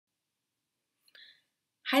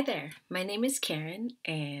Hi there, my name is Karen,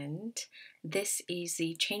 and this is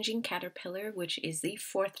the Changing Caterpillar, which is the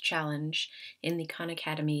fourth challenge in the Khan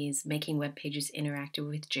Academy's Making Web Pages Interactive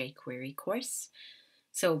with jQuery course.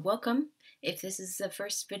 So welcome. If this is the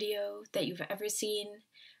first video that you've ever seen,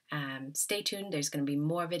 stay tuned. There's going to be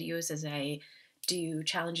more videos as I do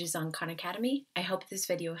challenges on Khan Academy. I hope this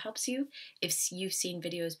video helps you. If you've seen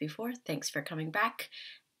videos before, thanks for coming back.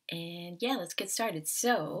 And yeah, let's get started.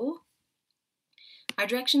 So our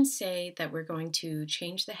directions say that we're going to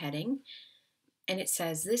change the heading, and it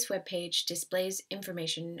says this web page displays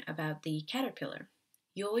information about the caterpillar.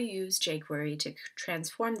 You'll use jQuery to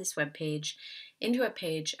transform this web page into a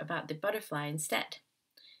page about the butterfly instead.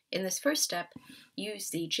 In this first step, use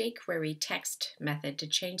the jQuery text method to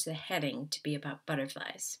change the heading to be about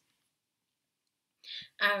butterflies.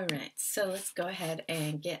 Alright, so let's go ahead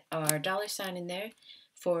and get our $sign in there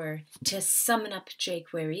to summon up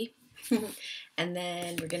jQuery. And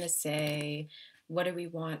then we're going to say, what do we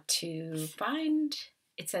want to find?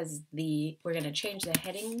 It says we're going to change the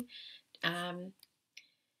heading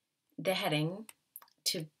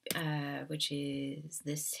to, which is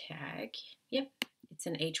this tag. Yep, it's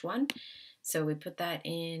an H1. So we put that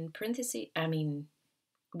in parentheses and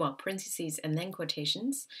then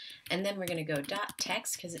quotations. And then we're going to go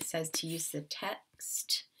 .text because it says to use the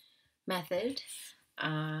text method.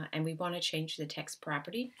 And we want to change the text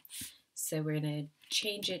property. So we're going to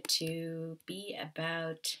change it to be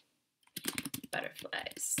about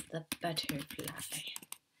butterflies, the butterfly.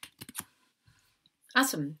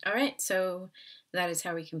 Awesome. All right, so that is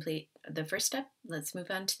how we complete the first step. Let's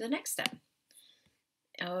move on to the next step.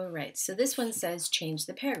 All right, so this one says change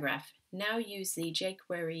the paragraph. Now use the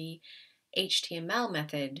jQuery HTML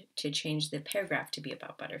method to change the paragraph to be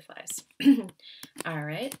about butterflies. All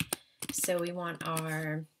right, so we want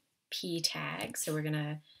our P tag, so we're going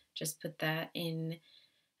to just put that in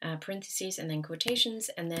parentheses and then quotations,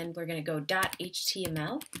 and then we're going to go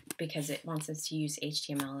 .html because it wants us to use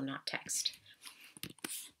HTML and not text.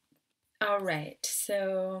 All right,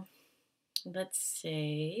 so let's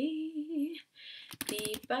say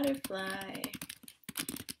the butterfly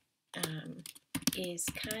is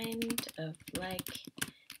kind of like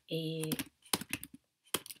a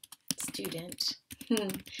student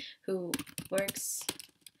who works,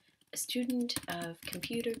 a student of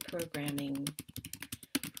computer programming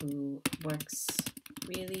who works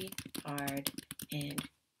really hard and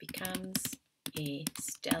becomes a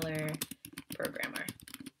stellar programmer.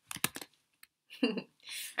 All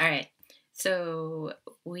right, so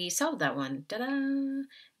we solved that one. Ta-da!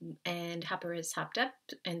 And Hopper has hopped up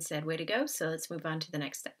and said, way to go. So let's move on to the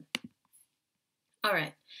next step. All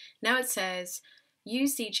right, now it says,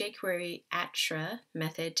 use the jQuery atra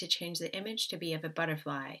method to change the image to be of a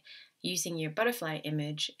butterfly using your butterfly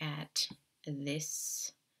image at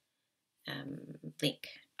this link.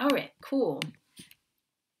 All right, cool.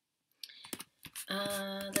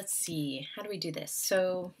 Let's see, how do we do this?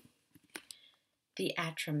 So the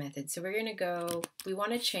atra method. So we're going to go, we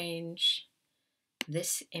want to change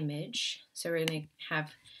this image. So we're going to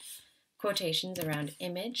have quotations around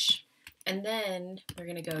image, and then we're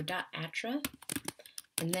going to go .atra,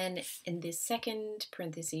 and then in the second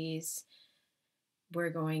parentheses,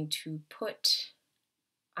 we're going to put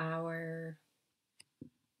our,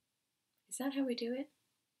 is that how we do it?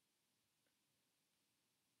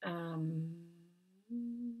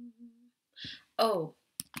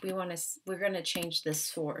 We're going to change the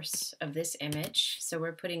source of this image. So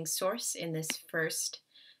we're putting source in this first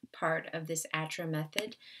part of this atra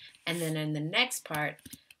method. And then in the next part,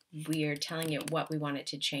 we are telling it what we want it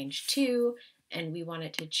to change to, and we want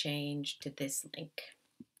it to change to this link.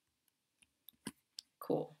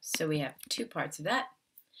 Cool. So we have two parts of that.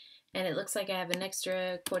 And it looks like I have an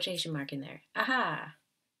extra quotation mark in there. Aha!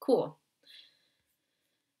 Cool.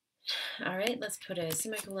 All right, let's put a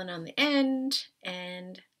semicolon on the end,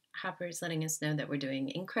 and Hopper is letting us know that we're doing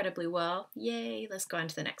incredibly well. Yay, let's go on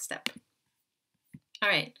to the next step. All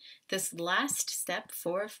right, this last step,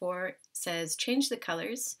 4.4, says change the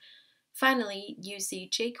colors. Finally, use the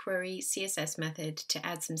jQuery CSS method to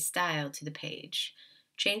add some style to the page.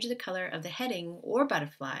 Change the color of the heading or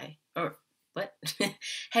butterfly, or what?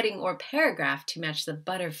 Heading or paragraph to match the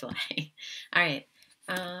butterfly. All right.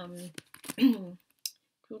 All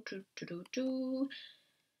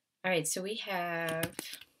right, so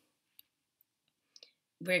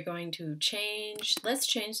we're going to change, let's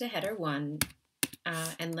change the header 1,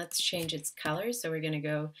 and let's change its color. So we're going to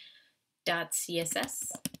go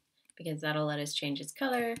 .css because that'll let us change its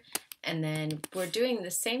color. And then we're doing the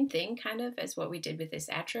same thing kind of as what we did with this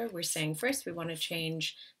atra. We're saying first we want to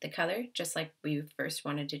change the color just like we first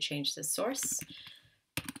wanted to change the source.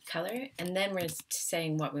 color, and then we're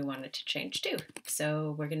saying what we want it to change to.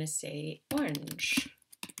 So we're going to say orange.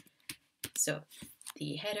 So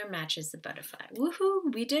the header matches the butterfly.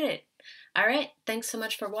 Woohoo, we did it. All right, thanks so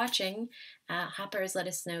much for watching. Hopper has let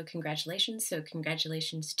us know congratulations, so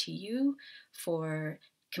congratulations to you for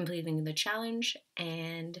completing the challenge,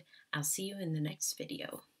 and I'll see you in the next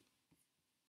video.